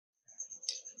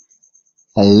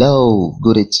Hello,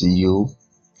 good day to you.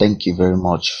 Thank you very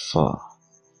much for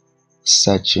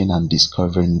searching and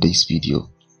discovering this video.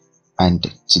 And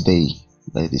today,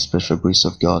 by the special grace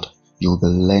of God, you'll be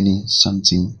learning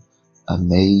something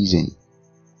amazing.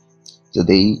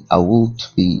 Today, I will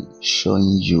be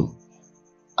showing you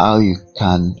how you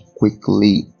can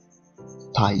quickly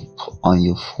type on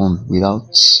your phone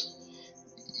without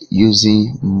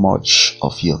using much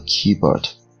of your keyboard.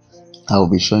 I will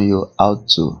be showing you how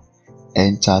to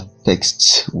enter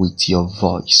text with your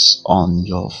voice on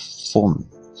your phone.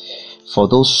 For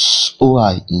those who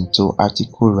are into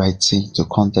article writing to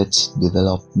content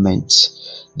development,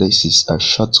 this is a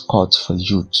shortcut for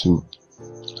you to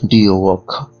do your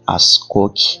work as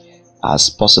quick as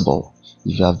possible.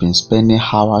 If you have been spending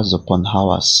hours upon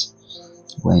hours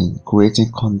when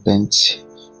creating content,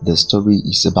 the story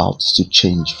is about to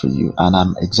change for you, and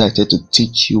I'm excited to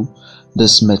teach you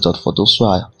this method. For those who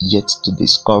are yet to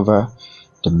discover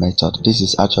the method, this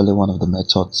is actually one of the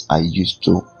methods I use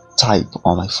to type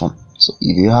on my phone. So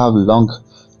if you have long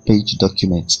page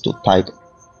documents to type,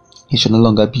 it should no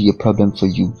longer be a problem for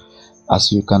you,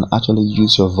 as you can actually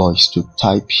use your voice to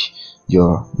type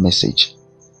your message.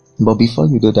 But before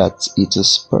you do that, it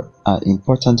is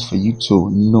important for you to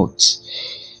note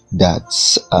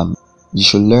that you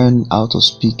should learn how to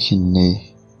speak in a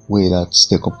way that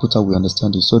the computer will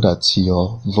understand you, so that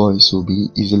your voice will be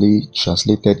easily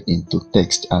translated into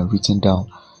text and written down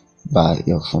by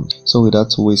your phone. So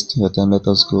without wasting your time, let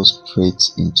us go straight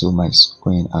into my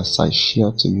screen as I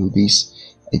share to you this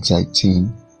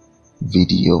exciting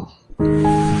video.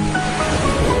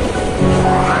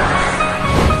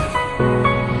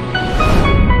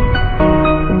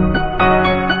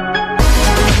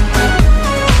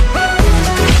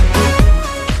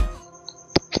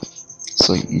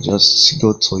 So you just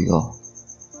go to your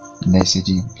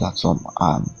messaging platform.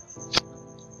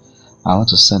 I want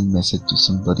to send message to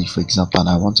somebody, for example, and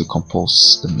I want to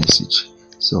compose the message.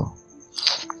 So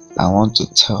I want to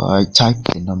type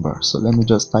a number. So let me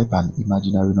just type an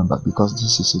imaginary number, because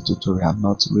this is a tutorial. I'm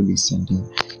not really sending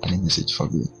any message for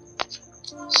you.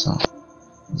 So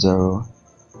 0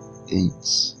 8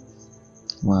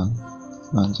 1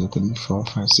 1 2 3 4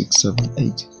 5 6 7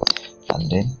 8,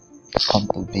 and then come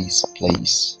to this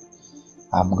place.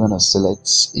 I'm gonna select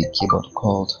a keyboard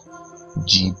called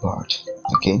Gboard.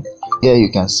 Okay, here you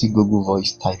can see Google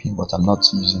Voice typing, but I'm not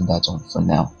using that one for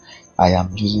now. I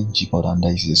am using Gboard, and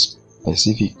there is a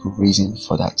specific reason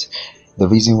for that. The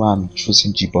reason why I'm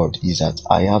choosing Gboard is that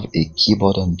I have a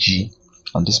keyboard on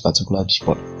this particular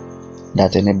Gboard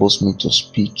that enables me to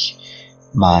speak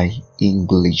my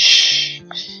English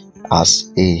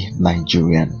as a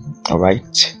Nigerian. All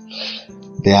right,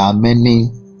 there are many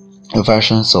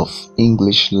versions of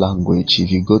English language.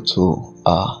 If you go to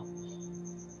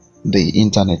the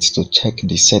internet to check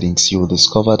the settings, you will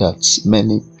discover that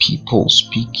many people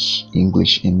speak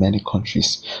English in many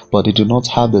countries, but they do not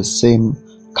have the same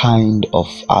kind of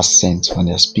accent when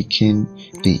they're speaking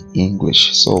the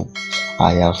English. So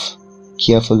I have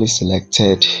carefully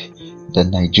selected the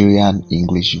Nigerian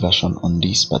English version on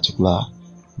this particular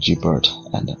Gboard,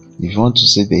 and if you want to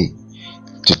see the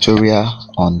tutorial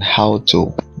on how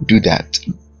to do that,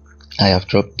 I have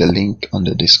dropped the link on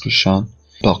the description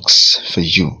box for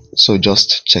you, so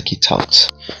just check it out.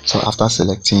 So after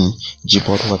selecting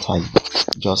Gboard, what I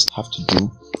just have to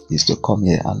do is to come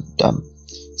here and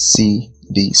see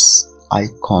this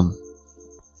icon,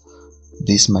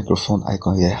 this microphone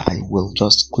icon here. I will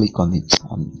just click on it,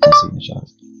 and you can see it.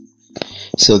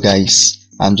 So guys,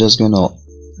 I'm just gonna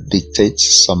dictate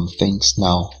some things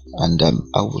now, and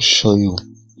I will show you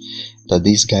that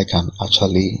this guy can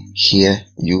actually hear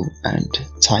you and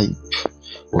type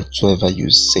whatever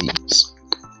you say.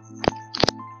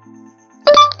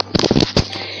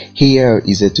 Here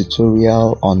is a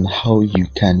tutorial on how you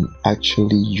can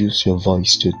actually use your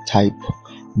voice to type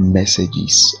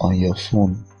messages on your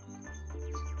phone.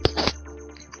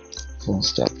 Phone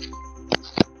stop.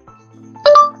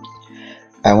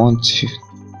 I want to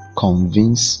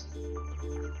convince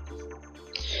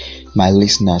my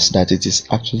listeners that it is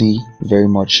actually very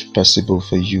much possible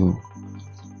for you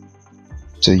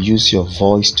to use your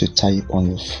voice to type on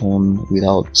your phone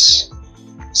without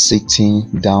sitting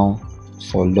down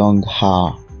for long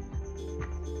hours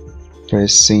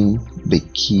pressing the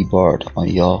keyboard on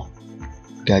your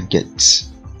gadget.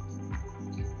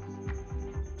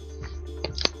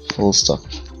 Full stop.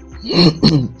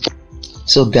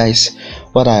 So guys,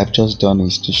 what I have just done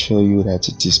is to show you that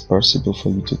it is possible for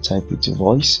you to type with your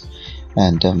voice,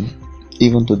 and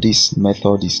even though this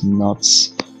method is not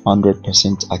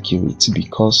 100% accurate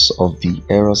because of the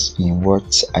errors in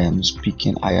what I am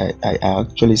speaking. I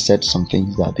actually said some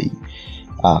things that the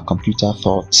computer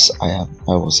thought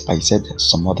I said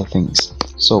some other things.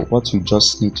 So what we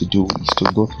just need to do is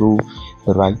to go through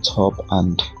the write-up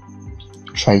and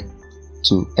try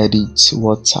to edit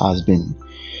what has been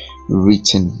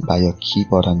written by your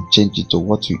keyboard and change it to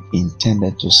what you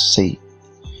intended to say.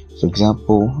 For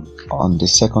example, on the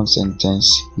second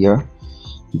sentence here,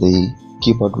 the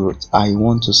keyboard wrote, I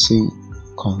want to say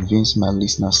convince my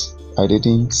listeners. I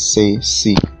didn't say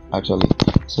C actually,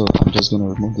 so I'm just going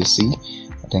to remove the C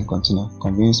and then continue.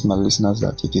 Convince my listeners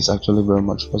that it is actually very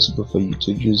much possible for you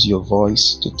to use your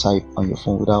voice to type on your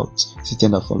phone without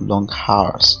sitting there for long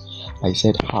hours. I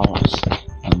said hours,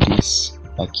 and this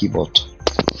keyboard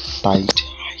typed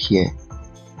here.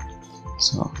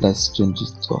 So let's change it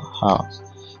to hours,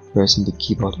 pressing the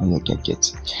keyboard on your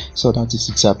gadget. So that is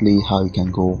exactly how you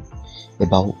can go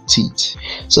about it.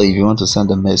 So if you want to send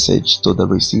a message to the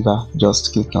receiver,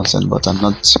 just click on send, but I'm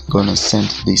not going to send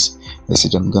this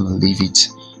message. I'm going to leave it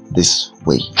this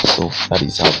way. So that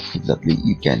is how exactly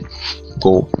you can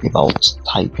go about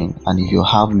typing. And if you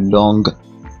have long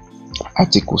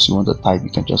articles you want to type, you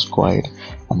can just go ahead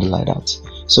and do like that.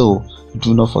 So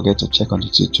do not forget to check on the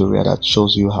tutorial that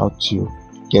shows you how to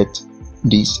get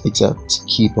this exact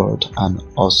keyboard and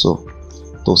also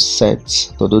to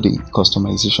do the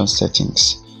customization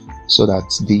settings so that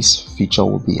this feature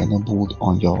will be enabled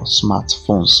on your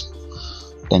smartphones.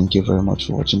 Thank you very much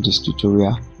for watching this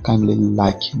tutorial. Kindly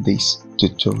like this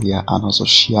tutorial and also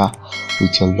share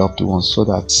with your loved ones so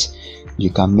that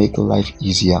you can make life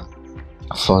easier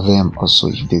for them also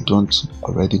if they don't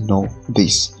already know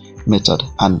this method.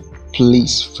 And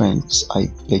please friends, I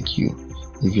beg you,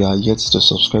 if you are yet to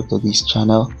subscribe to this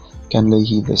channel, kindly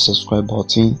hit the subscribe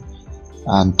button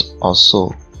and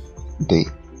also the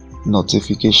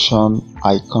notification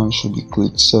icon should be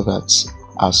clicked so that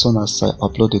as soon as I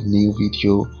upload a new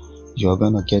video, you're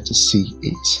gonna get to see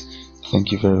it.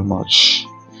 Thank you very much.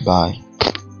 Bye.